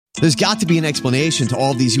There's got to be an explanation to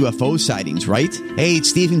all of these UFO sightings, right? Hey,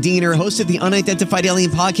 it's Stephen Diener, host of the Unidentified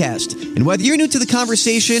Alien Podcast. And whether you're new to the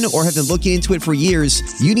conversation or have been looking into it for years,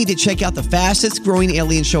 you need to check out the fastest growing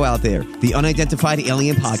alien show out there, the Unidentified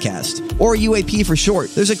Alien Podcast, or UAP for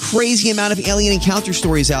short. There's a crazy amount of alien encounter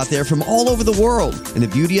stories out there from all over the world. And the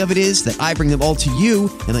beauty of it is that I bring them all to you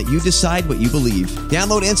and let you decide what you believe.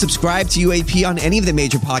 Download and subscribe to UAP on any of the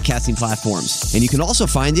major podcasting platforms. And you can also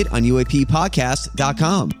find it on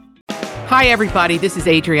UAPpodcast.com. Hi, everybody. This is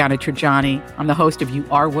Adriana Trajani. I'm the host of You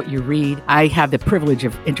Are What You Read. I have the privilege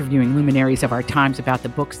of interviewing luminaries of our times about the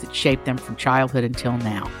books that shaped them from childhood until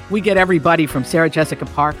now. We get everybody from Sarah Jessica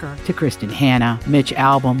Parker to Kristen Hanna, Mitch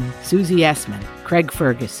Albom, Susie Essman, Craig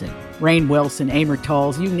Ferguson, Rainn Wilson, Amor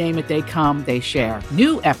Tolls, you name it, they come, they share.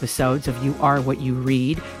 New episodes of You Are What You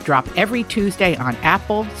Read drop every Tuesday on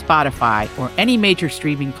Apple, Spotify, or any major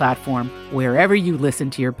streaming platform wherever you listen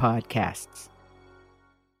to your podcasts.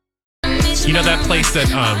 You know that place that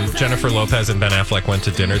Jennifer Lopez and Ben Affleck went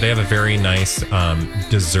to dinner? They have a very nice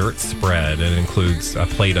dessert spread. It includes a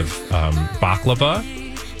plate of baklava,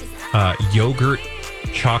 yogurt,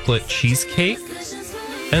 chocolate cheesecake,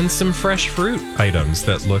 and some fresh fruit items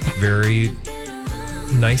that look very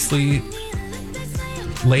nicely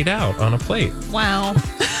laid out on a plate. Wow.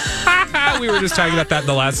 We were just talking about that in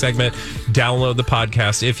the last segment. Download the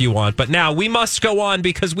podcast if you want. But now we must go on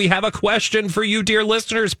because we have a question for you, dear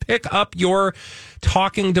listeners. Pick up your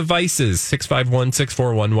talking devices,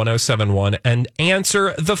 651-641-1071, and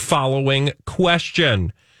answer the following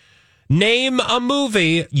question. Name a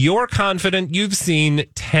movie you're confident you've seen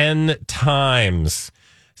 10 times.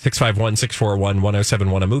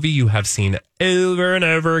 651-641-1071, a movie you have seen over and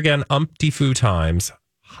over again, umpty-foo times.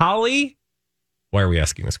 Holly, why are we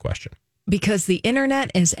asking this question? Because the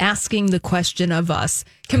internet is asking the question of us,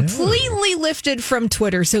 completely lifted from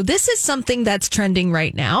Twitter. So this is something that's trending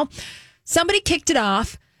right now. Somebody kicked it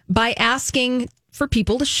off by asking for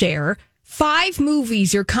people to share 5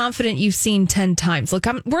 movies you're confident you've seen 10 times. Look,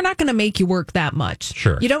 we're not going to make you work that much.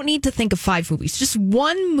 Sure. You don't need to think of 5 movies. Just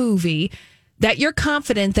one movie that you're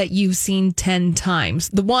confident that you've seen 10 times.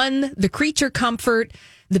 The creature comfort,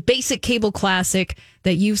 the basic cable classic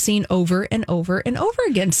that you've seen over and over and over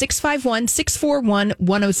again.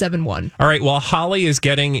 651-641-1071. All right. Well, Holly is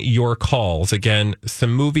getting your calls. Again,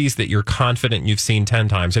 some movies that you're confident you've seen 10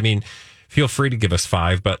 times. I mean, feel free to give us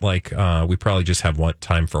 5, but we probably just have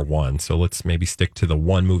time for one. So let's maybe stick to the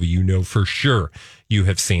one movie you know for sure you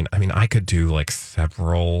have seen. I mean, I could do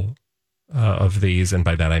several of these, and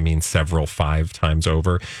by that I mean several 5 times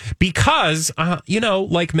over, because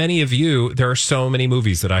like many of you, there are so many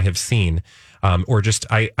movies that I have seen, or just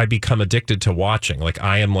I become addicted to watching. Like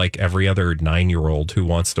I am like every other 9-year-old who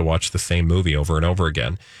wants to watch the same movie over and over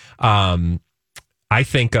again. I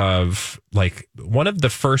think of one of the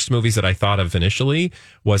first movies that I thought of initially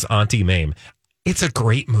was Auntie Mame. It's a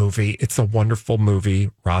great movie. It's a wonderful movie.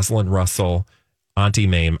 Rosalind Russell, Auntie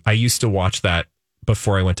Mame. I used to watch that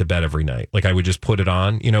before I went to bed every night. I would just put it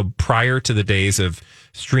on, prior to the days of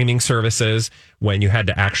streaming services when you had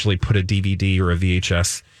to actually put a DVD or a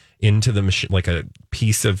VHS into the machine, like a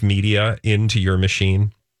piece of media into your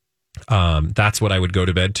machine. That's what I would go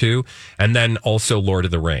to bed to. And then also Lord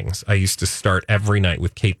of the Rings. I used to start every night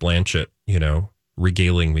with Cate Blanchett,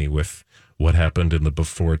 regaling me with what happened in the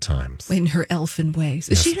before times. In her elfin ways.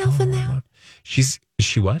 Is she an elf in that? Is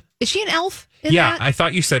she what? Is she an elf? Yeah, I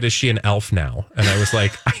thought you said, is she an elf now? And I was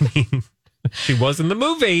like, she was in the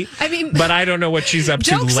movie. But I don't know what she's up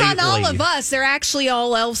to lately. Jokes on all of us. They're actually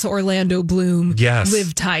all elves. Orlando Bloom, yes.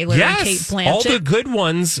 Liv Tyler, and Cate Blanchett. All the good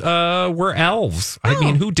ones were elves. Oh. I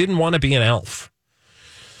mean, who didn't want to be an elf?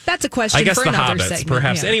 That's a question for another Hobbits, segment.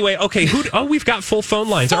 Perhaps. Yeah. Anyway, okay. We've got full phone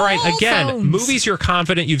lines. All right. Again, phones. Movies you're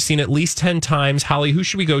confident you've seen at least 10 times. Holly, who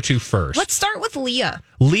should we go to first? Let's start with Leah.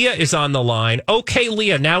 Leah is on the line. Okay,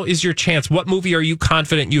 Leah, now is your chance. What movie are you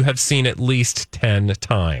confident you have seen at least 10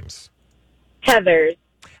 times? Heathers.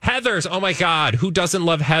 Heathers. Oh, my God. Who doesn't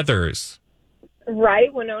love Heathers?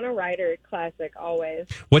 Right. Winona Ryder. Classic. Always.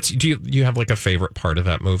 Do you have a favorite part of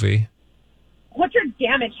that movie? What's your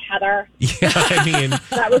damage, Heather? Yeah, I mean...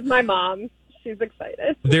 That was my mom. She's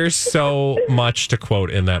excited. There's so much to quote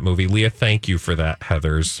in that movie. Leah, thank you for that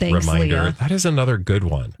Heathers reminder. Leah. That is another good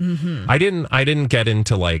one. Mm-hmm. I didn't get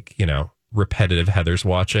into repetitive Heathers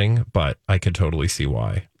watching, but I could totally see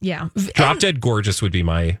why. Yeah. Drop Dead Gorgeous would be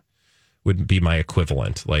my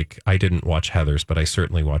equivalent. I didn't watch Heathers, but I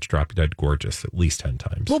certainly watched Drop Dead Gorgeous at least 10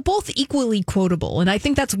 times. Well, both equally quotable. And I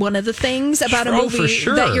think that's one of the things about a movie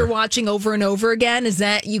that you're watching over and over again is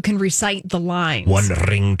that you can recite the lines. One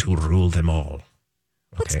ring to rule them all.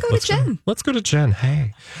 Let's go to Jen. Let's go to Jen.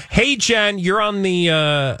 Hey, Jen, you're on the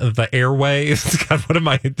airways. God, what am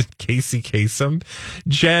I, Casey Kasem?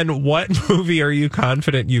 Jen, what movie are you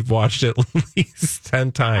confident you've watched at least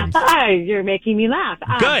 10 times? Hi, you're making me laugh.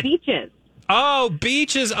 Good. Beaches. Oh,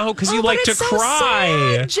 Beaches. Oh, because you like to so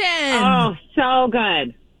cry. sad, Jen. Oh, so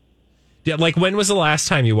good. Yeah, like when was the last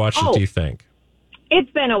time you watched it, do you think? It's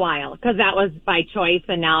been a while because that was by choice,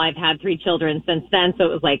 and now I've had 3 children since then. So it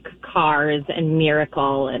was like Cars and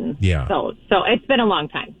Miracle, and so it's been a long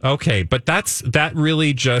time. Okay, but that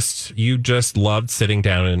really you just loved sitting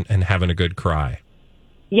down and having a good cry.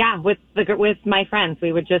 Yeah, with my friends,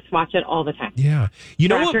 we would just watch it all the time. Yeah,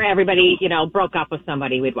 after everybody broke up with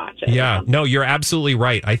somebody, we'd watch it. Yeah, no, you're absolutely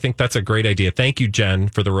right. I think that's a great idea. Thank you, Jen,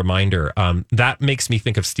 for the reminder. That makes me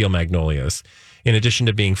think of Steel Magnolias. In addition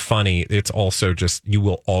to being funny, it's also just you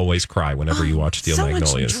will always cry whenever you watch Steel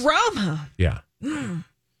Magnolias. So much drama. Yeah.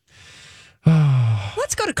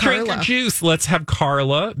 Let's go to Carla. Drink your juice. Let's have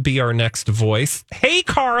Carla be our next voice. Hey,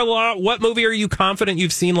 Carla, what movie are you confident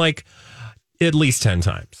you've seen like at least 10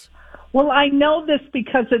 times? Well, I know this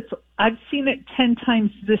because I've seen it 10 times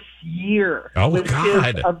this year. Oh, which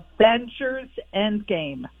God. is Avengers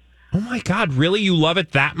Endgame. Oh, my God. Really? You love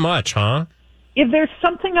it that much, huh? If there's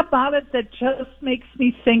something about it that just makes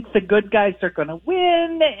me think the good guys are going to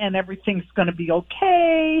win and everything's going to be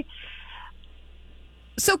okay.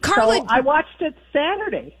 So, Carla, I watched it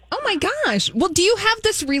Saturday. Oh my gosh. Well, do you have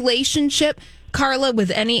this relationship, Carla, with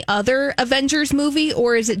any other Avengers movie,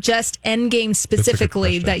 or is it just Endgame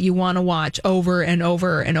specifically that you want to watch over and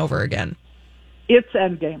over and over again? It's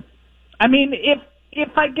Endgame. I mean,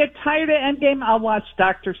 if I get tired of Endgame, I'll watch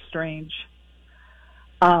Doctor Strange.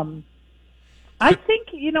 I think,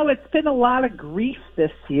 it's been a lot of grief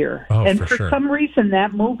this year. Oh, and for sure. some reason,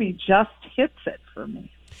 that movie just hits it for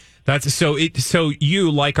me. That's so you,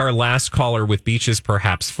 like our last caller with Beaches,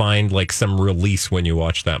 perhaps find like some release when you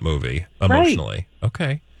watch that movie emotionally. Right.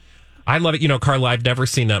 Okay. I love it. Carla, I've never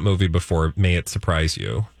seen that movie before. May it surprise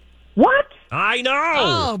you. What? I know.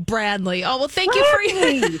 Oh, Bradley. Oh, well, thank you for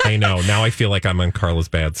your... I know. Now I feel like I'm on Carla's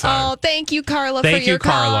bad side. Oh, thank you, Carla, thank for your you,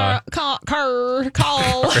 Carla. call. Carla with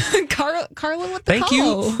the Thank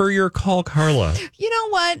call. you for your call, Carla. You know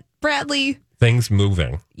what, Bradley? Things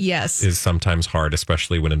moving. Yes. Is sometimes hard,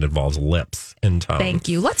 especially when it involves lips and tongue. Thank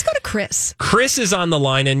you. Let's go to Chris. Chris is on the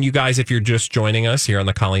line. And you guys, if you're just joining us here on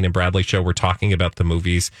the Colleen and Bradley Show, we're talking about the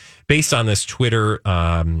movies based on this Twitter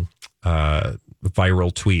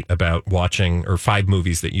viral tweet about watching 5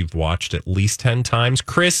 movies that you've watched at least 10 times.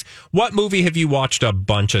 Chris, what movie have you watched a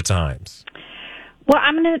bunch of times? Well,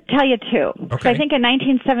 I'm going to tell you 2. Okay. I think in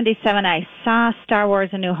 1977, I saw Star Wars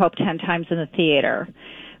A New Hope 10 times in the theater.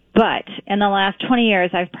 But in the last 20 years,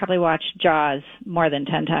 I've probably watched Jaws more than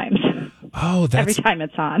 10 times. Oh, every time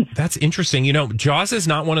it's on. That's interesting. Jaws is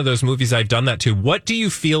not one of those movies I've done that to. What do you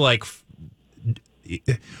feel like?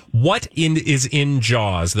 What is in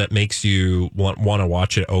Jaws that makes you want to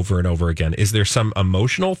watch it over and over again? Is there some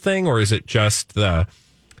emotional thing, or is it just the?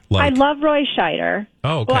 I love Roy Scheider.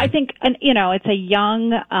 Oh, okay. Well, I think it's a young.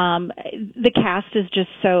 The cast is just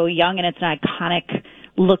so young, and it's an iconic.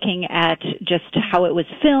 Looking at just how it was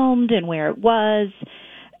filmed and where it was,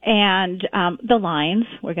 and the lines.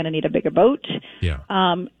 We're going to need a bigger boat. Yeah.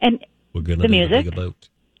 And we're going to need music, a bigger boat.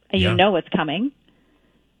 And you know what's coming.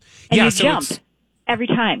 And yeah, you so jump every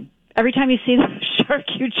time. Every time you see the shark,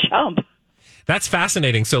 you jump. That's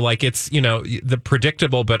fascinating. So, it's, the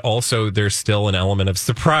predictable, but also there's still an element of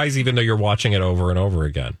surprise, even though you're watching it over and over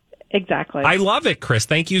again. Exactly. I love it, Chris.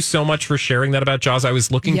 Thank you so much for sharing that about Jaws. I was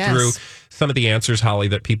looking through some of the answers, Holly,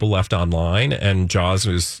 that people left online, and Jaws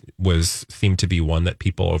seemed to be one that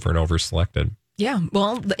people over and over selected. Yeah,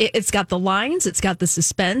 well, it's got the lines, it's got the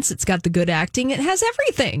suspense, it's got the good acting, it has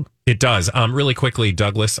everything. It does. Really quickly,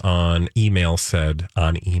 Douglas on email said,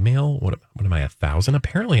 on email? What am I, 1,000?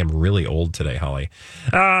 Apparently I'm really old today, Holly.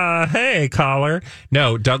 Hey, caller.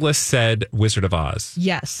 No, Douglas said Wizard of Oz.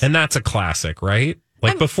 Yes. And that's a classic, right?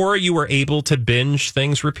 Before you were able to binge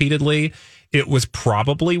things repeatedly, it was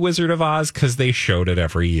probably Wizard of Oz because they showed it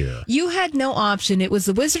every year. You had no option. It was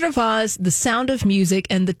The Wizard of Oz, The Sound of Music,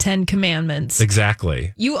 and The 10 Commandments.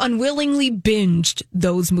 Exactly. You unwillingly binged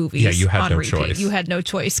those movies. Yeah, you had no repeat. choice. You had no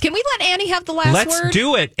choice. Can we let Annie have the last word? Let's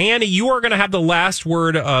do it. Annie, you are going to have the last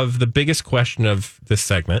word of the biggest question of this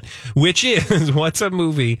segment, which is, what's a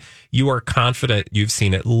movie you are confident you've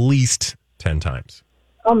seen at least 10 times?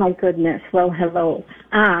 Oh, my goodness. Well, hello.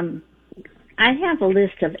 I have a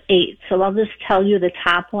list of 8, so I'll just tell you the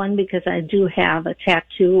top one because I do have a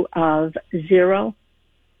tattoo of 0.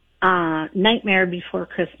 Nightmare Before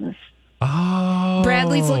Christmas. Oh,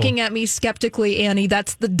 Bradley's looking at me skeptically, Annie.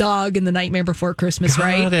 That's the dog in The Nightmare Before Christmas,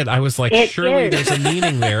 right? Got it. I was like, surely there's a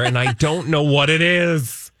meaning there, and I don't know what it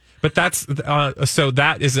is. But that's so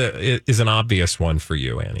that is an obvious one for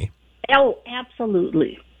you, Annie. Oh,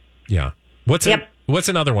 absolutely. Yeah. What's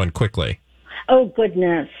another one quickly? Oh,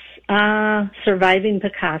 goodness. Surviving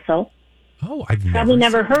Picasso. Oh, I've probably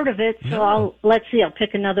never heard of it. So let's see. I'll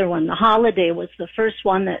pick another one. The Holiday was the first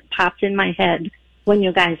one that popped in my head when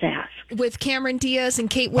you guys asked. With Cameron Diaz and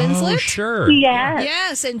Kate Winslet? Oh, sure. Yes.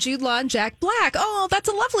 Yes, and Jude Law and Jack Black. Oh, that's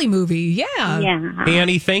a lovely movie. Yeah.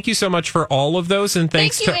 Annie, thank you so much for all of those. And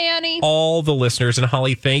thanks Thank you, to Annie. all the listeners. And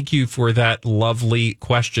Holly, thank you for that lovely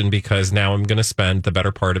question, because now I'm going to spend the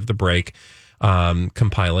better part of the break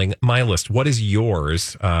compiling my list. What is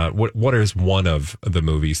yours? What is one of the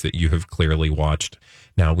movies that you have clearly watched?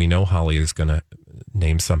 Now, we know Holly is going to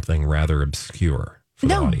name something rather obscure for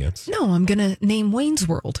the audience. No, I'm going to name Wayne's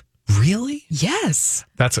World. Really? Yes.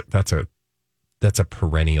 That's a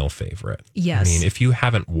perennial favorite. Yes. I mean, if you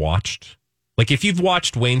haven't watched, if you've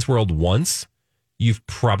watched Wayne's World once, you've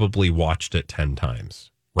probably watched it 10 times.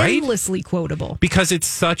 Right? Endlessly quotable. Because it's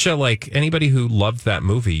such a, anybody who loved that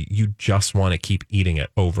movie, you just want to keep eating it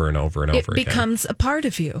over and over and over again. It becomes a part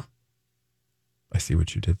of you. I see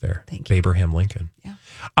what you did there. Thank you. Abraham Lincoln. Yeah.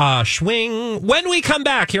 Schwing. When we come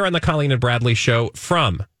back here on the Colleen and Bradley Show,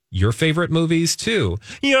 from your favorite movies to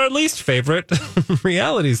your least favorite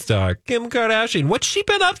reality star, Kim Kardashian. What's she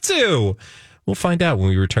been up to? We'll find out when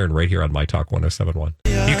we return right here on My Talk 1071.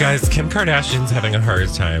 You guys, Kim Kardashian's having a hard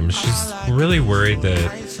time. She's really worried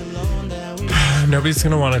that nobody's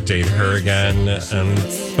going to want to date her again, and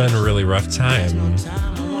it's been a really rough time.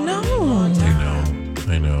 No.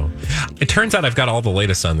 I know. It turns out I've got all the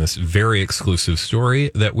latest on this very exclusive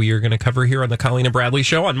story that we are going to cover here on the Colleen and Bradley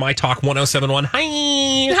Show on My Talk 1071.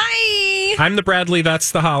 Hi. I'm the Bradley.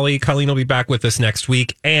 That's the Holly. Colleen will be back with us next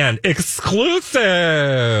week. And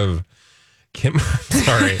exclusive. Kim,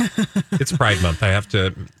 sorry. It's Pride Month. I have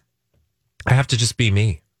to just be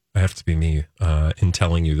me. I have to be me in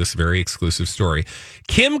telling you this very exclusive story.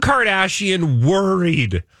 Kim Kardashian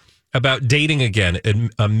worried about dating again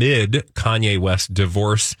amid Kanye West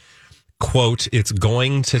divorce. Quote, "It's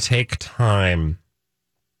going to take time."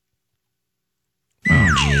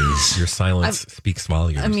 Oh, jeez. Your silence speaks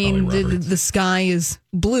volumes. I mean, the sky is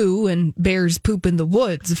blue and bears poop in the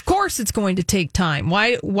woods. Of course it's going to take time.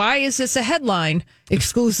 Why is this a headline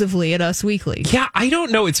exclusively at Us Weekly? Yeah, I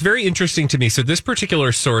don't know. It's very interesting to me. So this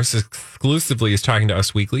particular source exclusively is talking to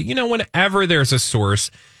Us Weekly. You know, whenever there's a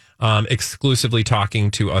source exclusively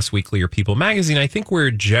talking to Us Weekly or People Magazine, I think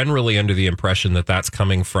we're generally under the impression that that's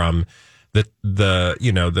coming from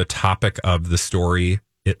the topic of the story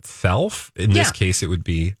itself. In this case, it would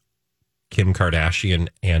be Kim Kardashian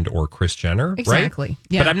and or Kris Jenner, exactly. Right?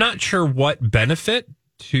 Yeah. But I'm not sure what benefit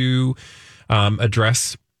to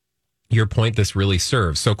address your point this really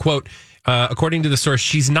serves. So, quote, according to the source,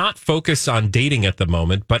 she's not focused on dating at the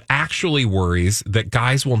moment, but actually worries that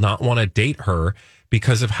guys will not want to date her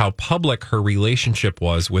because of how public her relationship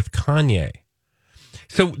was with Kanye.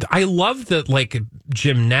 So I love the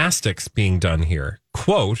gymnastics being done here.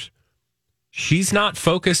 Quote, she's not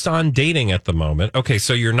focused on dating at the moment. Okay,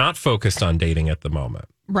 so you're not focused on dating at the moment.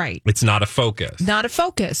 Right. It's not a focus. Not a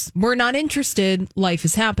focus. We're not interested. Life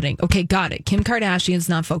is happening. Okay, got it. Kim Kardashian's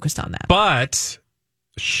not focused on that. But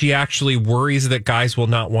she actually worries that guys will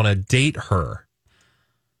not want to date her.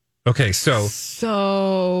 Okay, so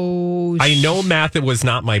I know math was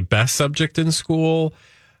not my best subject in school,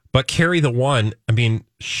 but carry the one. I mean,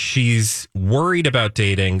 she's worried about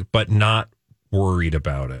dating, but not worried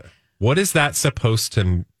about it. What is that supposed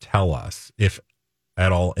to tell us, if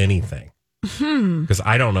at all anything? Because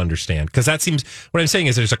I don't understand. Because that seems, what I'm saying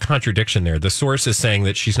is there's a contradiction there. The source is saying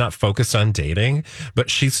that she's not focused on dating,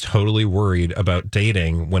 but she's totally worried about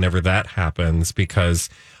dating whenever that happens, because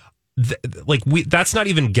that's not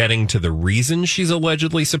even getting to the reason she's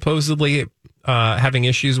allegedly, supposedly having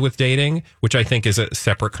issues with dating, which I think is a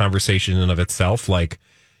separate conversation in and of itself. Like,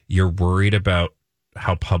 you're worried about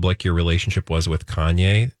how public your relationship was with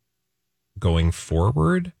Kanye going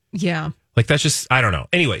forward. Yeah. That's just, I don't know.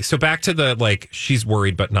 Anyway, so back to the, she's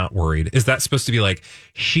worried but not worried. Is that supposed to be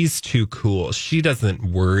she's too cool? She doesn't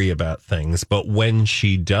worry about things, but when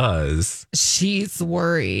she does, she's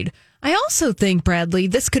worried. I also think, Bradley,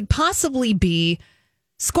 this could possibly be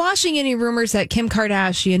squashing any rumors that Kim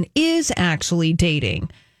Kardashian is actually dating,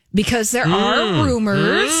 because there are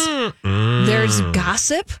rumors. There's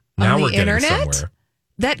gossip on the internet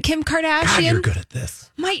that Kim Kardashian. God, you're good at this.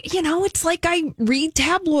 It's like I read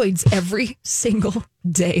tabloids every single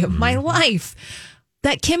day of my life.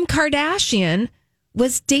 That Kim Kardashian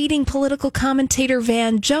was dating political commentator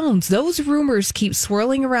Van Jones. Those rumors keep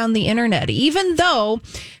swirling around the internet, even though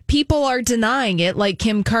people are denying it, like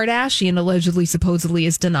Kim Kardashian allegedly, supposedly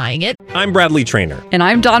is denying it. I'm Bradley Trainer. And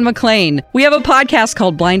I'm Don McClain. We have a podcast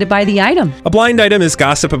called Blinded by the Item. A blind item is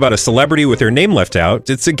gossip about a celebrity with their name left out.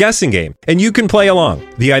 It's a guessing game, and you can play along.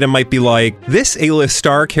 The item might be like, this A-list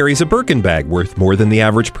star carries a Birkin bag worth more than the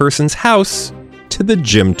average person's house to the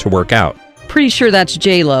gym to work out. Pretty sure that's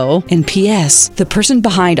J-Lo. And P.S. the person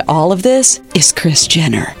behind all of this is Kris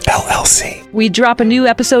Jenner, LLC. We drop a new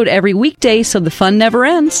episode every weekday so the fun never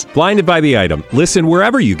ends. Blinded by the Item. Listen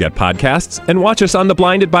wherever you get podcasts and watch us on the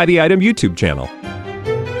Blinded by the Item YouTube channel.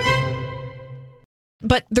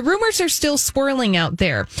 But the rumors are still swirling out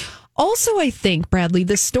there. Also, I think, Bradley,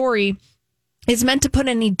 this story is meant to put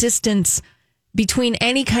any distance between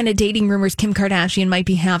any kind of dating rumors Kim Kardashian might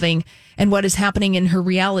be having and what is happening in her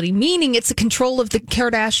reality, meaning it's a control of the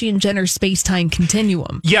Kardashian-Jenner space-time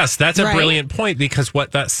continuum. Yes, that's a brilliant point, because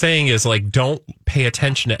what that's saying is, like, don't pay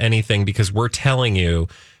attention to anything because we're telling you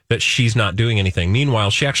that she's not doing anything.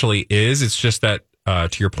 Meanwhile, she actually is. It's just that,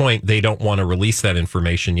 to your point, they don't want to release that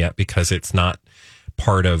information yet because it's not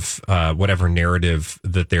part of whatever narrative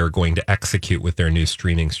that they're going to execute with their new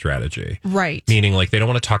streaming strategy. Right. Meaning, like, they don't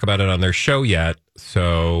want to talk about it on their show yet,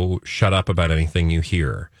 so shut up about anything you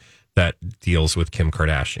hear that deals with Kim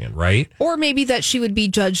Kardashian, right? Or maybe that she would be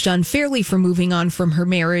judged unfairly for moving on from her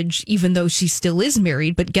marriage, even though she still is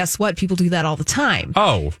married. But guess what? People do that all the time.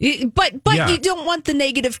 Oh. But yeah. You don't want the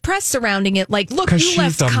negative press surrounding it. Like, look, you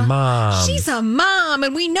left. She's a mom. She's a mom.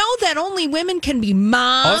 And we know that only women can be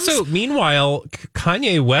moms. Also, meanwhile,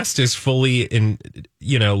 Kanye West is fully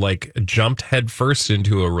jumped headfirst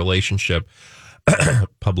into a relationship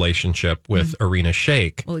with Irina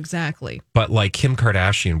Shayk. Well, exactly. But like Kim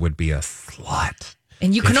Kardashian would be a slut.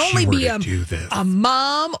 And you can only be a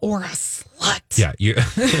mom or a slut. Yeah.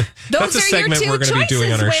 That's a segment we're going to be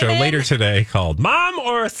doing on our show later today called Mom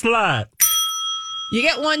or a Slut. You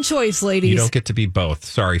get one choice, ladies. You don't get to be both.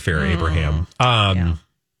 Sorry, Fair Abraham.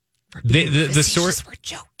 The source. We're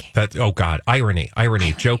joking. Oh God, irony,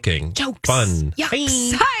 joking, jokes, fun.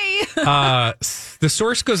 Yucks. Hi. The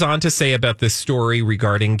source goes on to say about this story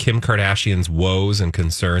regarding Kim Kardashian's woes and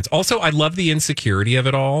concerns. Also, I love the insecurity of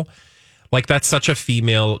it all. Like, that's such a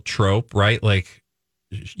female trope, right? Like,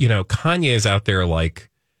 Kanye is out there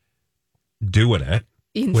like doing it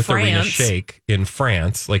with Irina Shayk in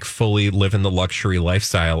France, like fully living the luxury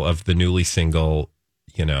lifestyle of the newly single,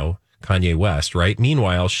 Kanye West, right?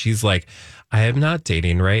 Meanwhile, she's like, I am not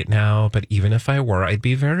dating right now, but even if I were, I'd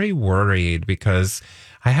be very worried because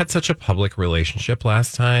I had such a public relationship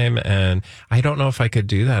last time and I don't know if I could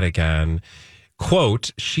do that again.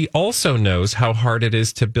 Quote, she also knows how hard it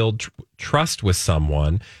is to build trust with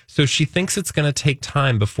someone, so she thinks it's going to take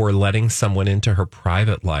time before letting someone into her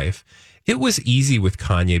private life. It was easy with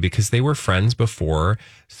Kanye because they were friends before,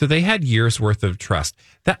 so they had years worth of trust.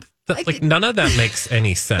 None of that makes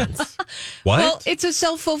any sense. What? Well, it's a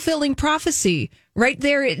self-fulfilling prophecy. Right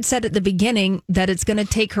there, it said at the beginning that it's going to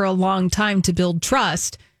take her a long time to build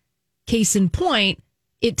trust. Case in point,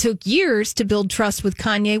 it took years to build trust with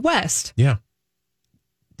Kanye West. Yeah.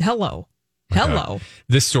 Hello.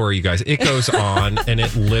 This story, you guys, it goes on, and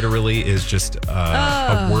it literally is just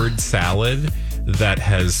a word salad that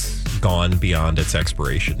has gone beyond its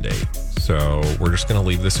expiration date. So we're just going to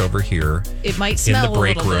leave this over here. It might smell in the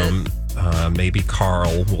break a little room. Maybe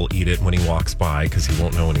Carl will eat it when he walks by because he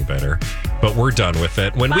won't know any better. But we're done with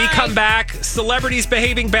it. When we come back, celebrities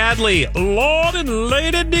behaving badly. Lord and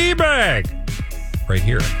Lady D-Bag. Right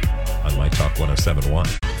here on My Talk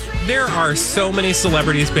 107.1. There are so many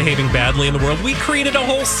celebrities behaving badly in the world. We created a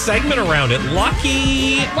whole segment around it.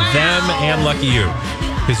 Lucky them and lucky you.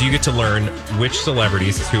 Because you get to learn which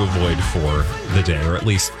celebrities to avoid for the day, or at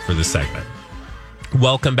least for the segment.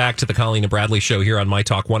 Welcome back to the Colleen and Bradley Show here on My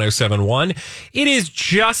Talk 107.1. It is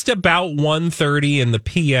just about 1:30 in the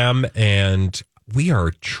p.m., and we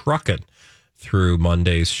are trucking through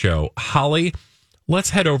Monday's show. Holly,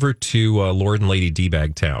 let's head over to Lord and Lady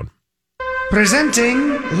D-Bag Town.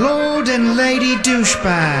 Presenting Lord and Lady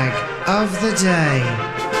Douchebag of the Day.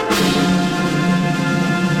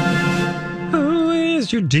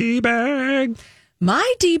 Your D-Bag?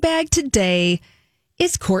 My D-Bag today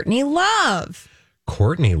is Courtney Love.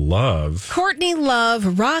 Courtney Love? Courtney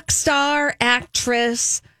Love, rock star,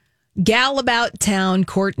 actress, gal about town,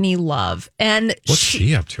 Courtney Love. And what's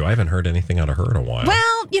she up to? I haven't heard anything out of her in a while.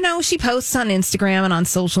 Well, she posts on Instagram and on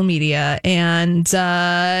social media, and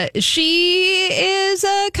she is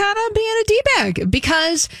kind of being a D-Bag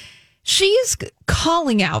because she's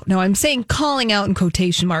calling out. Now, I'm saying calling out in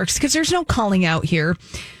quotation marks because there's no calling out here.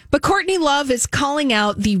 But Courtney Love is calling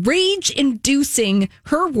out the rage-inducing,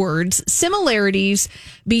 her words, similarities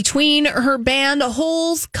between her band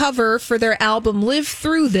Hole's cover for their album Live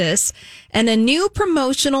Through This and a new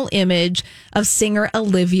promotional image of singer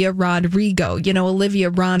Olivia Rodrigo. You know, Olivia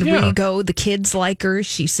Rodrigo, the kids like her.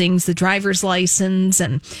 She sings The Driver's License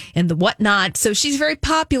and the whatnot. So she's very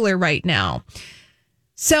popular right now.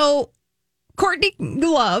 So Courtney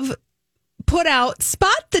Love put out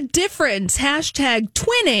spot the difference,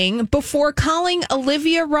 #twinning, before calling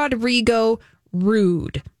Olivia Rodrigo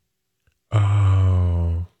rude.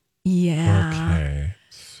 Oh. Yeah. Okay.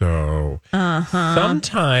 So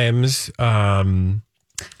sometimes,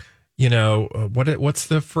 what's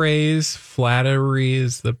the phrase? Flattery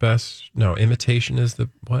is the best. No, imitation is the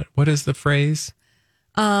what? What is the phrase?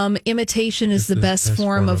 Imitation is the best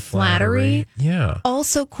form of flattery. Yeah.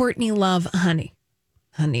 Also, Courtney Love, honey,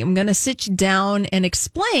 I'm going to sit you down and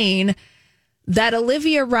explain that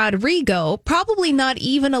Olivia Rodrigo, probably not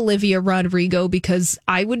even Olivia Rodrigo, because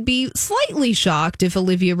I would be slightly shocked if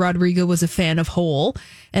Olivia Rodrigo was a fan of Hole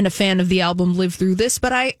and a fan of the album Live Through This,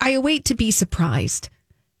 but I await to be surprised.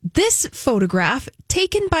 This photograph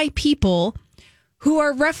taken by people who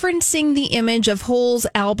are referencing the image of Hole's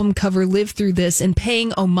album cover Live Through This and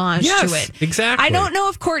paying homage to it. Exactly. I don't know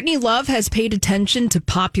if Courtney Love has paid attention to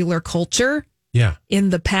popular culture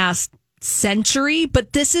in the past century,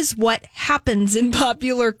 but this is what happens in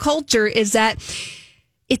popular culture, is that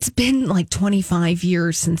it's been like 25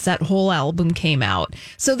 years since that Hole album came out.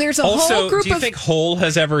 So there's a whole group of... do you think Hole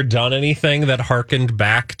has ever done anything that harkened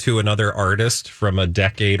back to another artist from a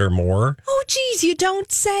decade or more? Oh, geez, you don't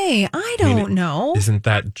say. I don't know. Isn't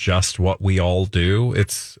that just what we all do?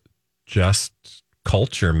 It's just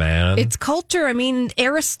culture, man. It's culture. I mean,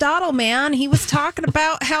 Aristotle, man, he was talking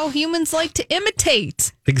about how humans like to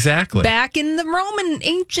imitate. Exactly. Back in the Roman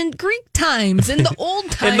ancient Greek times, in the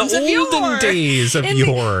old times, in the olden days of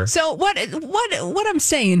yore. So what I'm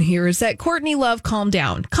saying here is that Courtney Love, calm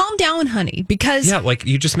down, honey, because like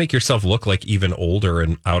you just make yourself look like even older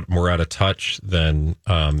and more out of touch than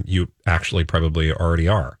you actually probably already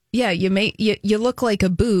are. Yeah, you look like a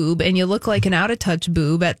boob, and you look like an out of touch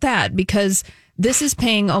boob at that, because this is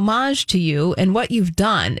paying homage to you and what you've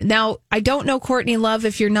done. Now, I don't know, Courtney Love,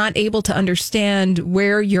 if you're not able to understand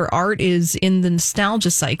where your art is in the nostalgia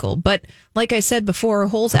cycle. But like I said before,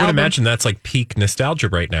 Hole's album... I would imagine that's like peak nostalgia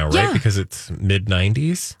right now, right? Yeah. Because it's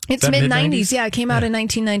mid-90s? It's mid-90s. Yeah, it came out in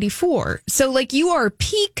 1994. So like you are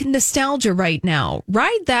peak nostalgia right now.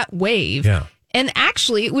 Ride that wave. Yeah. And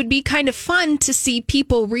actually, it would be kind of fun to see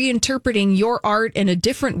people reinterpreting your art in a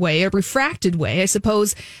different way, a refracted way. I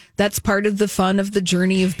suppose that's part of the fun of the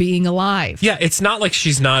journey of being alive. Yeah, it's not like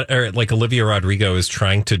she's not, or like Olivia Rodrigo is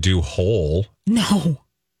trying to do Hole. No.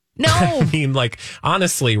 I mean, like,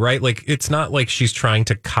 honestly, right? Like, it's not like she's trying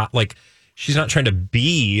to she's not trying to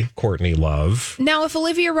be Courtney Love. Now, if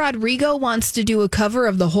Olivia Rodrigo wants to do a cover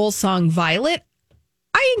of the Hole song Violet,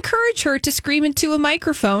 I encourage her to scream into a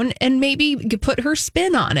microphone and maybe put her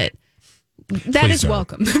spin on it. That Please is don't.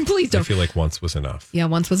 welcome. Please don't. I feel like once was enough. Yeah,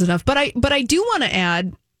 once was enough. But I do want to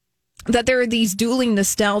add that there are these dueling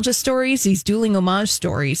nostalgia stories, these dueling homage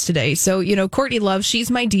stories today. So, Courtney Love,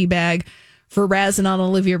 she's my D-bag for razzing on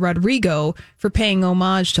Olivia Rodrigo for paying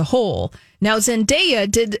homage to Hole. Now,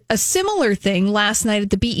 Zendaya did a similar thing last night at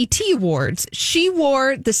the BET Awards. She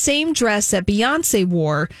wore the same dress that Beyonce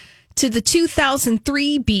wore to the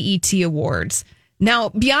 2003 BET Awards. Now,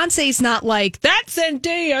 Beyonce's not like, that's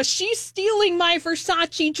Zendaya, she's stealing my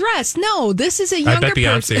Versace dress. No, this is a younger person. I bet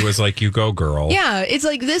Beyonce was like, you go, girl. Yeah, it's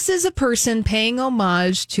like, this is a person paying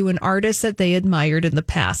homage to an artist that they admired in the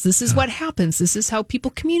past. This is what happens. This is how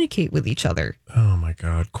people communicate with each other. Oh, my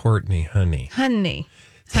God. Courtney, honey.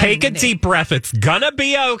 Take a deep breath. It's gonna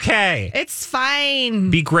be okay. It's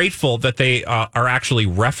fine. Be grateful that they are actually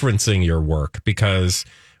referencing your work, because...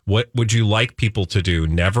 what would you like people to do?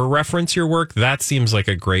 Never reference your work? That seems like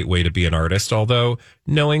a great way to be an artist. Although,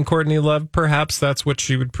 knowing Courtney Love, perhaps that's what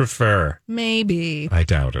she would prefer. Maybe. I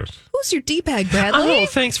doubt it. Who's your D-bag, Bradley? Oh,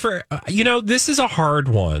 thanks for... this is a hard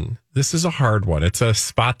one. It's a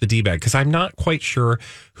spot the D-bag, because I'm not quite sure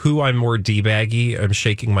who I'm more D-baggy. I'm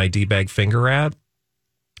shaking my D-bag finger at.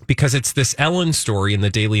 Because it's this Ellen story in the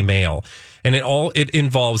Daily Mail, and it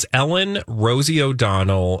involves Ellen, Rosie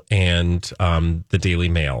O'Donnell, and the Daily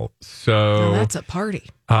Mail. So that's a party.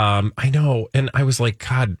 I know, and I was like,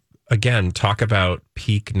 God, again, talk about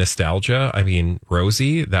peak nostalgia. I mean,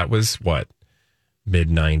 Rosie, that was what,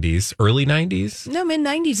 mid-90s, early 90s? No,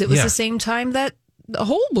 mid-90s. It was the same time that the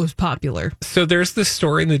Hole was popular. So there's this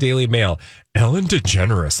story in the Daily Mail. Ellen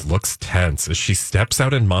DeGeneres looks tense as she steps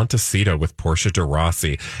out in Montecito with Portia de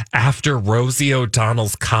Rossi after Rosie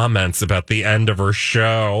O'Donnell's comments about the end of her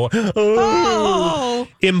show. Oh.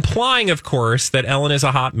 Implying, of course, that Ellen is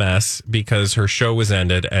a hot mess because her show was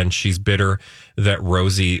ended and she's bitter that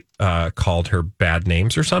Rosie called her bad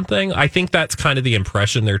names or something. I think that's kind of the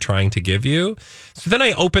impression they're trying to give you. So then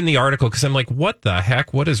I open the article because I'm like, what the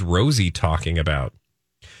heck? What is Rosie talking about?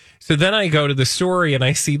 So then I go to the story and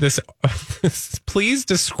I see this. Please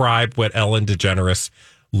describe what Ellen DeGeneres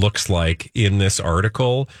looks like in this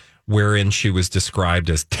article, wherein she was described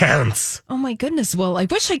as tense. Oh, my goodness. Well, I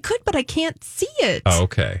wish I could, but I can't see it. Oh,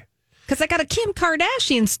 okay. Because I got a Kim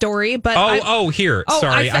Kardashian story, but... Here.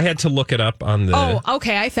 Sorry, I had to look it up on the... Oh,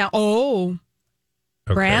 okay. I found... Okay.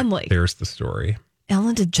 Bradley. There's the story.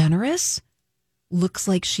 Ellen DeGeneres looks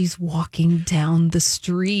like she's walking down the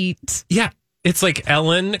street. Yeah. It's like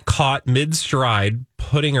Ellen caught mid-stride,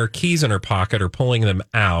 putting her keys in her pocket or pulling them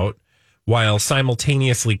out while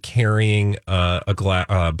simultaneously carrying a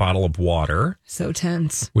bottle of water. So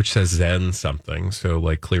tense. Which says Zen something. So,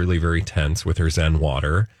 like, clearly very tense with her Zen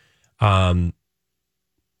water. It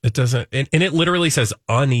doesn't... And it literally says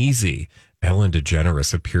uneasy. Ellen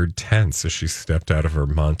DeGeneres appeared tense as she stepped out of her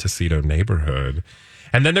Montecito neighborhood.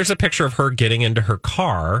 And then there's a picture of her getting into her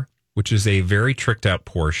car, which is a very tricked-out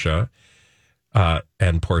Porsche.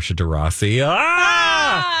 And Portia de Rossi.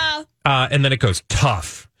 And then it goes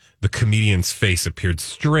tough. The comedian's face appeared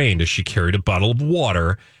strained as she carried a bottle of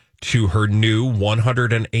water to her new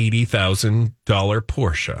 $180,000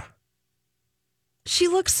 Porsche. She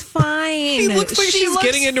looks fine. She looks like she's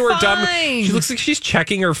getting into her dumb. She looks like she's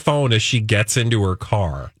checking her phone as she gets into her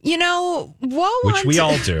car. You know, which we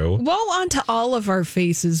all do. Woe onto all of our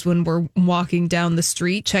faces when we're walking down the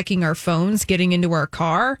street, checking our phones, getting into our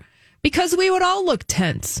car. Because we would all look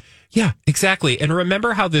tense. Yeah, exactly. And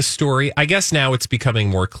remember how this story, I guess now it's becoming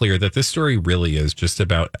more clear that this story really is just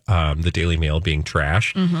about the Daily Mail being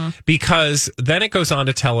trash. Mm-hmm. Because then it goes on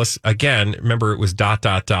to tell us, again, remember it was ...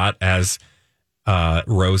 as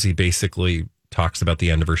Rosie basically talks about the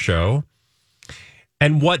end of her show.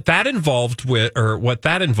 And what that involved,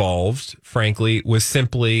 frankly, was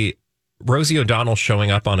simply Rosie O'Donnell showing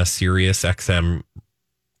up on a Sirius XM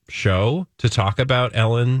show to talk about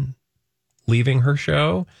Ellen leaving her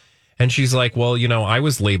show. And she's like, well, you know, I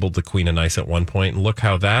was labeled the Queen of Nice at one point, and look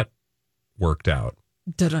how that worked out.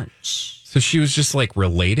 So she was just like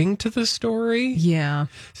relating to the story. Yeah.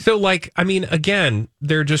 So, like, I mean, again,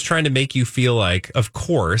 they're just trying to make you feel like, of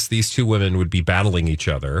course, these two women would be battling each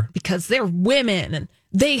other. Because they're women and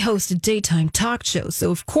they host a daytime talk show. So,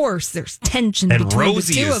 of course, there's tension and between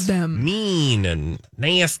Rosie the two is of them. Mean and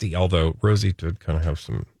nasty. Although Rosie did kind of have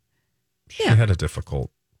some... She had a difficult...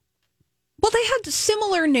 Well, they had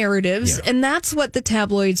similar narratives, and that's what the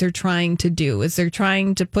tabloids are trying to do, is they're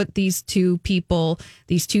trying to put these two people,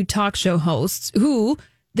 these two talk show hosts, who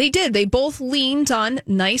they both leaned on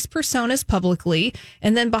nice personas publicly,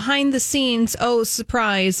 and then behind the scenes, oh,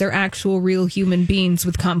 surprise, they're actual real human beings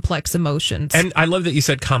with complex emotions. And I love that you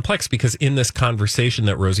said complex, because in this conversation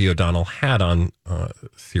that Rosie O'Donnell had on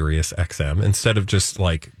Sirius XM, instead of just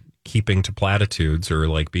like keeping to platitudes or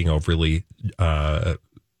like being overly...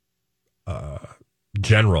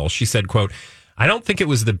 general, she said, quote, I don't think it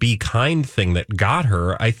was the be kind thing that got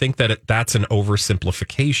her. I think that that's an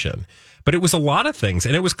oversimplification. But it was a lot of things,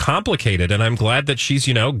 and it was complicated, and I'm glad that she's,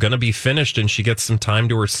 you know, going to be finished and she gets some time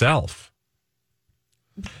to herself.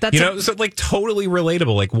 That's so like totally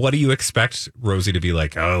relatable. Like, what do you expect Rosie to be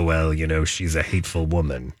like? Oh, well, you know, she's a hateful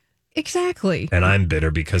woman. Exactly. And I'm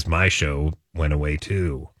bitter because my show went away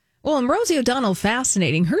too. Well, and Rosie O'Donnell,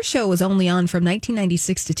 fascinating. Her show was only on from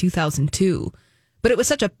 1996 to 2002, but it was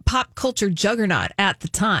such a pop culture juggernaut at the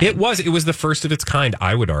time. It was the first of its kind,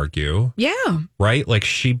 I would argue. Yeah. Right? Like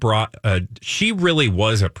she really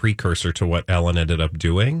was a precursor to what Ellen ended up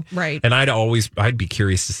doing. Right. And I'd be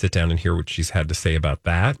curious to sit down and hear what she's had to say about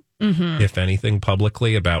that, if anything,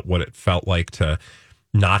 publicly, about what it felt like to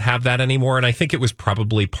not have that anymore. And I think it was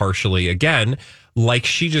probably partially, again, like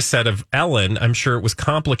she just said of Ellen, I'm sure it was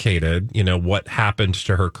complicated, you know, what happened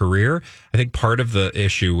to her career. I think part of the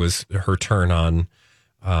issue was her turn on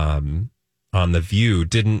The View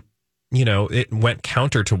didn't, you know, it went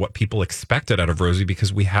counter to what people expected out of Rosie,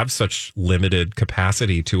 because we have such limited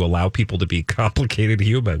capacity to allow people to be complicated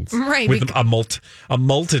humans. Right. With a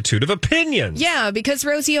multitude of opinions. Yeah, because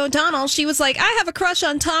Rosie O'Donnell, she was like, I have a crush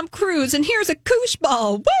on Tom Cruise, and here's a koosh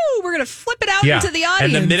ball. Woo! We're going to flip it out into the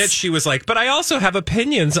audience. And the minute she was like, but I also have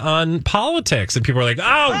opinions on politics. And people are like,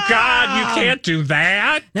 oh, God, you can't do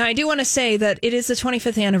that. Now, I do want to say that it is the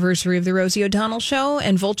 25th anniversary of the Rosie O'Donnell Show,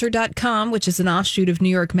 and Vulture.com, which is an offshoot of New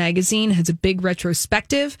York Magazine, magazine has a big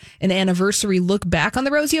retrospective, an anniversary look back on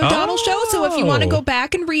the Rosie O'Donnell show. So if you want to go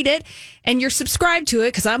back and read it and you're subscribed to it,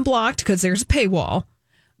 because I'm blocked because there's a paywall,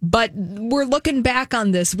 but we're looking back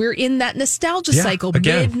on this. We're in that nostalgia cycle,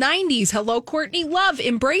 mid-90s. Hello, Courtney Love.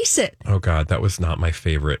 Embrace it. Oh, God, that was not my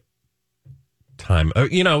favorite time.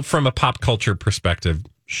 From a pop culture perspective,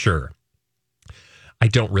 sure. I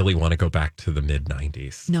don't really want to go back to the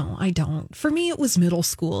mid-90s. No, I don't. For me, it was middle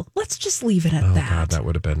school. Let's just leave it at that. Oh, God, that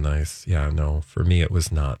would have been nice. Yeah, no, for me, it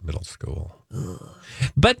was not middle school. Ugh.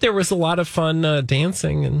 But there was a lot of fun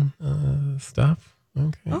dancing and stuff.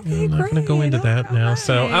 Okay, I'm not going to go into that now.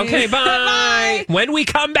 So, okay, bye. When we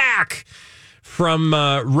come back from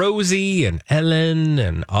Rosie and Ellen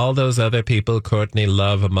and all those other people, Courtney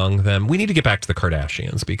Love among them, we need to get back to the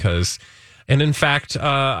Kardashians because... And in fact,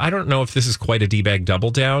 I don't know if this is quite a D-bag double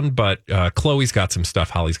down, but Chloe's got some stuff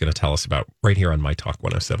Holly's going to tell us about right here on My Talk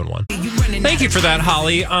 107.1. Thank you for that,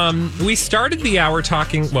 Holly. We started the hour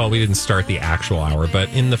talking, well, we didn't start the actual hour, but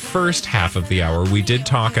in the first half of the hour, we did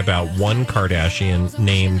talk about one Kardashian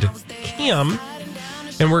named Kim.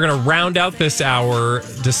 And we're going to round out this hour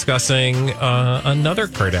discussing another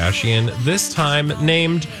Kardashian, this time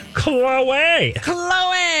named Khloé. Khloé.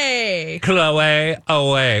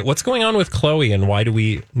 What's going on with Khloé, and why do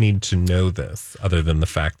we need to know this, other than the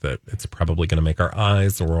fact that it's probably going to make our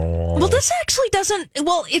eyes roll? Well, this actually doesn't...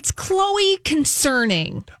 Well, it's Khloé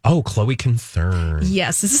concerning. Oh, Khloé concern.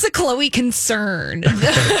 Yes, this is a Khloé concern.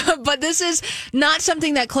 But this is not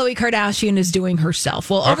something that Khloé Kardashian is doing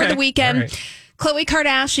herself. Well, over the weekend... Khloé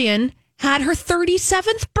Kardashian had her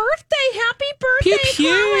 37th birthday. Happy birthday, pew, pew.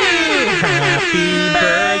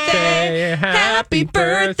 Khloé. Happy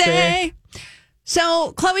birthday.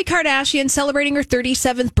 So Khloé Kardashian celebrating her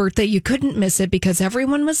 37th birthday. You couldn't miss it because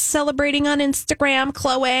everyone was celebrating on Instagram.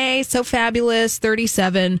 Khloé, so fabulous,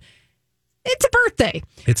 37. It's a birthday.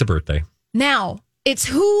 It's a birthday. Now, it's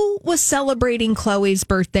who was celebrating Khloé's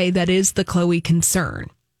birthday that is the Khloé concern.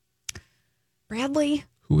 Bradley?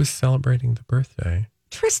 Who was celebrating the birthday?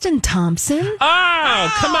 Tristan Thompson.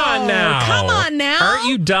 Oh, come on now. Aren't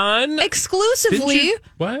you done? Exclusively.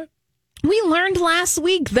 What? We learned last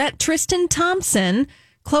week that Tristan Thompson,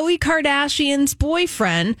 Khloé Kardashian's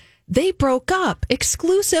boyfriend, they broke up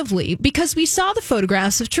exclusively because we saw the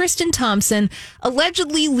photographs of Tristan Thompson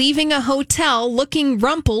allegedly leaving a hotel looking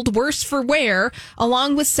rumpled, worse for wear,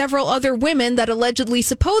 along with several other women that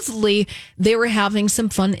supposedly, they were having some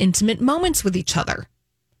fun, intimate moments with each other.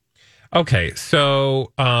 Okay,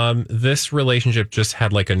 so this relationship just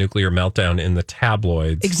had like a nuclear meltdown in the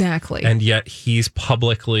tabloids. Exactly. And yet he's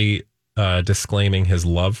publicly disclaiming his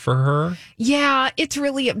love for her. Yeah, it's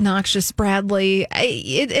really obnoxious, Bradley.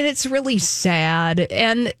 It's really sad.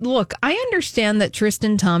 And look, I understand that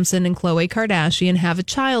Tristan Thompson and Khloé Kardashian have a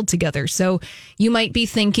child together. So you might be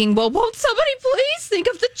thinking, well, won't somebody please think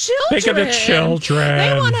of the children? Think of the children.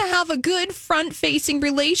 They want to have a good front-facing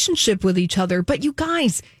relationship with each other. But you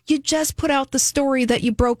guys, you just put out the story that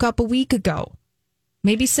you broke up a week ago.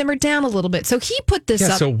 Maybe simmer down a little bit. So he put this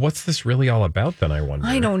up. So what's this really all about then, I wonder?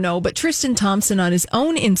 I don't know. But Tristan Thompson on his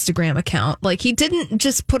own Instagram account, like he didn't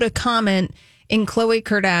just put a comment in Khloé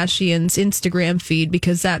Kardashian's Instagram feed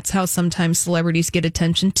because that's how sometimes celebrities get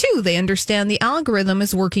attention too. They understand the algorithm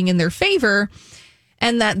is working in their favor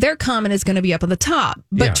and that their comment is going to be up on the top.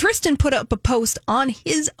 But Tristan put up a post on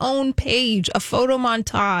his own page, a photo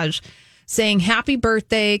montage saying, "Happy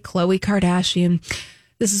birthday, Khloé Kardashian."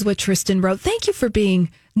 This is what Tristan wrote. "Thank you for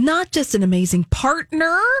being not just an amazing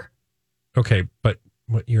partner." Okay, but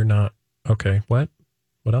what you're not. Okay, what?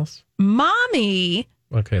 What else? Mommy.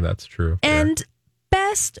 Okay, that's true. And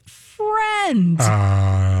best friend.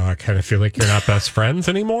 I kind of feel like you're not best friends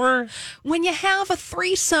anymore. When you have a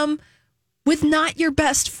threesome with not your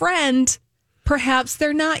best friend, perhaps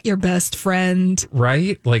they're not your best friend.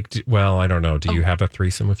 Right? Like, well, I don't know. Do you have a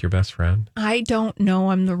threesome with your best friend? I don't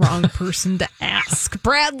know. I'm the wrong person to ask,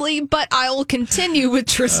 Bradley, but I will continue with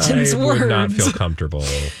Tristan's words. I would not feel comfortable.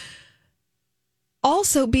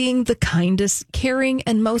 Also being the kindest, caring,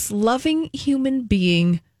 and most loving human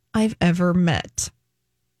being I've ever met.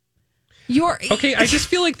 Okay, I just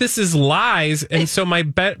feel like this is lies, and so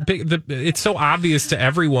it's so obvious to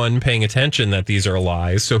everyone paying attention that these are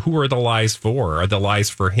lies. So who are the lies for? Are the lies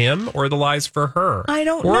for him or the lies for her? I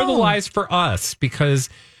don't know. Or are the lies for us? Because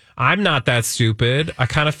I'm not that stupid. I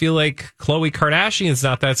kind of feel like Khloé Kardashian's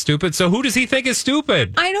not that stupid. So who does he think is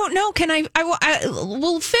stupid? I don't know. Can I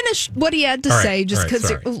will finish what he had to say just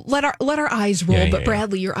because let our eyes roll. But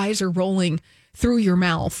Bradley, your eyes are rolling through your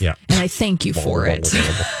mouth. Yeah. And I thank you for it.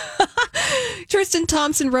 Tristan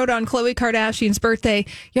Thompson wrote on Khloé Kardashian's birthday,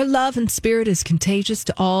 "Your love and spirit is contagious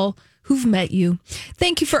to all who've met you.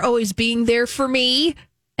 Thank you for always being there for me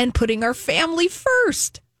and putting our family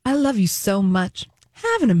first. I love you so much.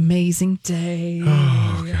 Have an amazing day.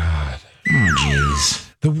 Oh, God. Oh, jeez.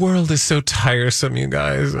 The world is so tiresome, you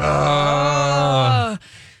guys.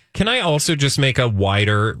 Can I also just make a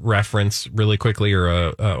wider reference really quickly, or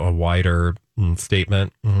a wider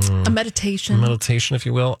statement? A meditation. A meditation, if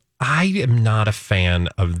you will. I am not a fan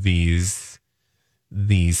of these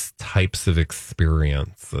types of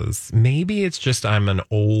experiences. Maybe it's just I'm an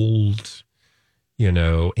old,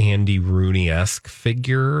 Andy Rooney-esque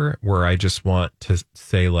figure where I just want to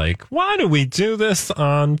say, like, why do we do this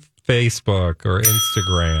on Facebook or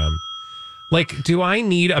Instagram? Like, do I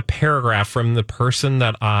need a paragraph from the person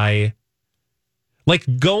that I like?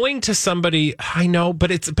 Going to somebody, I know,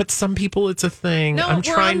 but some people it's a thing. No, I'm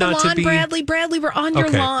trying not to be. Bradley, we're on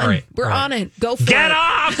your lawn. Right, we're on it. Go for it. Get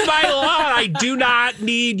off my lawn! I do not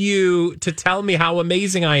need you to tell me how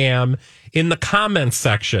amazing I am in the comments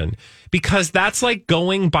section, because that's like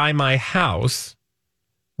going by my house,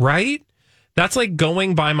 right? That's like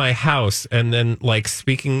going by my house and then like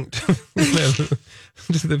speaking to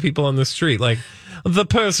the people on the street. Like, the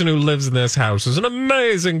person who lives in this house is an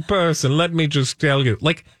amazing person. Let me just tell you.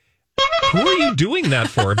 Like, who are you doing that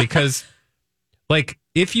for? Because, like,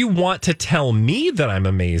 if you want to tell me that I'm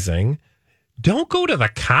amazing, don't go to the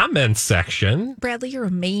comments section. Bradley, you're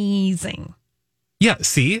amazing. Yeah,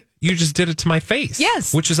 see? You just did it to my face.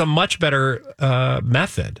 Yes. Which is a much better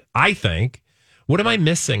method, I think. What am I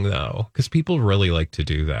missing, though? Because people really like to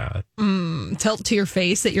do that. Tell it to your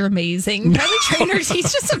face that you're amazing. Bradley Traynor,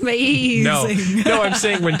 he's just amazing. No, I'm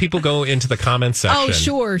saying when people go into the comments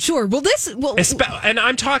section. Oh, sure. Well, and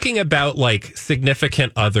I'm talking about like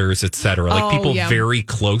significant others, etc. Like people very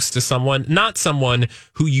close to someone, not someone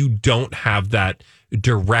who you don't have that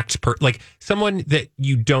direct like someone that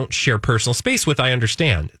you don't share personal space with. I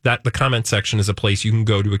understand that the comment section is a place you can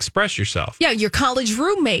go to express yourself. Yeah, your college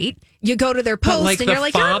roommate, you go to their post like and you're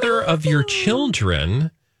like, the father of your children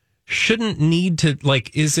shouldn't need to,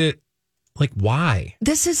 like, is it like, why?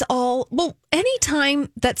 This is all, well, anytime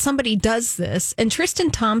that somebody does this, and Tristan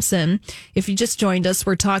Thompson, if you just joined us,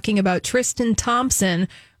 we're talking about Tristan Thompson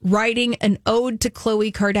writing an ode to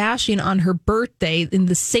Khloe Kardashian on her birthday in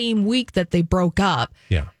the same week that they broke up.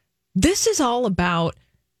 Yeah. This is all about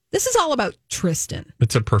Tristan.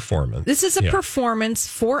 It's a performance. This is a performance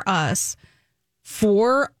for us,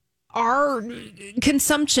 for our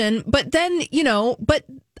consumption. But then, but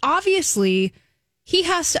obviously he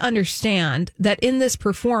has to understand that in this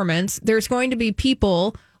performance, there's going to be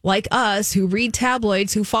people like us who read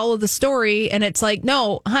tabloids, who follow the story. And it's like,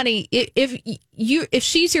 no, honey, if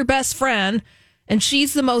she's your best friend and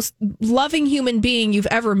she's the most loving human being you've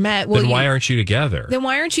ever met, then why aren't you together? Then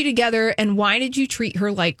why aren't you together? And why did you treat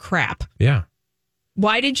her like crap? Yeah.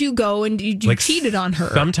 Why did you go and you cheated on her?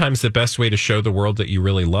 Sometimes the best way to show the world that you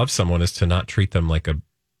really love someone is to not treat them like a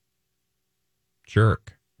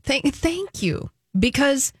jerk. Thank you.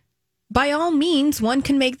 Because by all means, one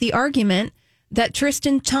can make the argument that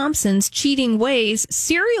Tristan Thompson's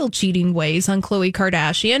serial cheating ways on Khloe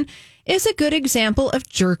Kardashian is a good example of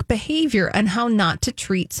jerk behavior and how not to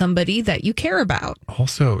treat somebody that you care about.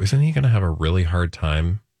 Also, isn't he going to have a really hard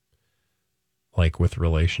time, like, with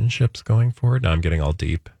relationships going forward? Now I'm getting all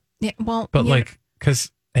deep. Yeah, well, but like,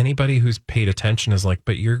 because anybody who's paid attention is like,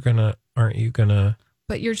 but aren't you gonna?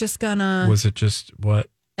 But you're just gonna. Was it just what?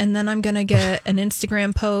 And then I'm going to get an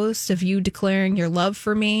Instagram post of you declaring your love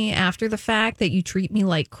for me after the fact that you treat me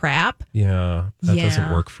like crap. Yeah, that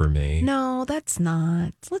doesn't work for me. No, that's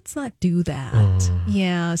not. Let's not do that.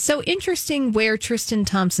 Yeah. So interesting where Tristan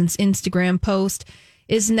Thompson's Instagram post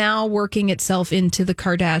is now working itself into the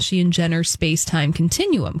Kardashian-Jenner space-time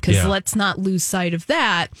continuum. Because let's not lose sight of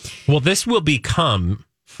that. Well, this will become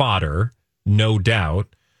fodder, no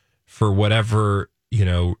doubt, for whatever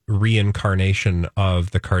reincarnation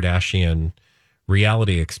of the Kardashian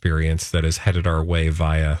reality experience that is headed our way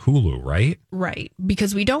via Hulu, right? Right.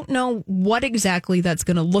 Because we don't know what exactly that's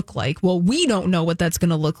going to look like. Well, we don't know what that's going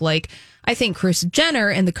to look like. I think Kris Jenner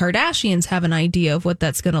and the Kardashians have an idea of what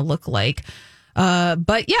that's going to look like.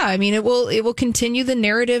 But yeah, I mean, it will continue the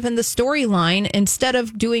narrative and the storyline instead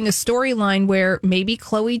of doing a storyline where maybe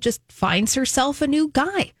Khloe just finds herself a new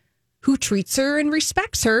guy who treats her and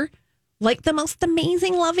respects her like the most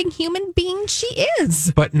amazing, loving human being she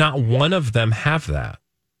is. But not one of them have that.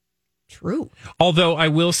 True. Although I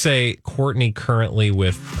will say Kourtney currently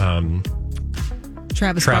with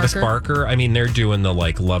Travis Barker. I mean, they're doing the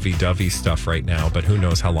like lovey-dovey stuff right now, but who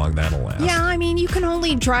knows how long that'll last. Yeah, I mean, you can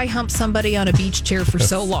only dry hump somebody on a beach chair for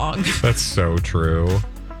so long. That's so true.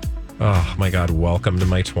 Oh my God, welcome to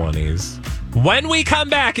my 20s. When we come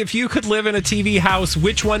back, if you could live in a TV house,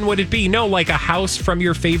 which one would it be? No, like a house from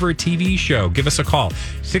your favorite TV show. Give us a call.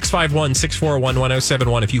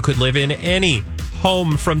 651-641-1071. If you could live in any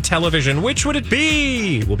home from television, which would it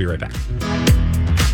be? We'll be right back.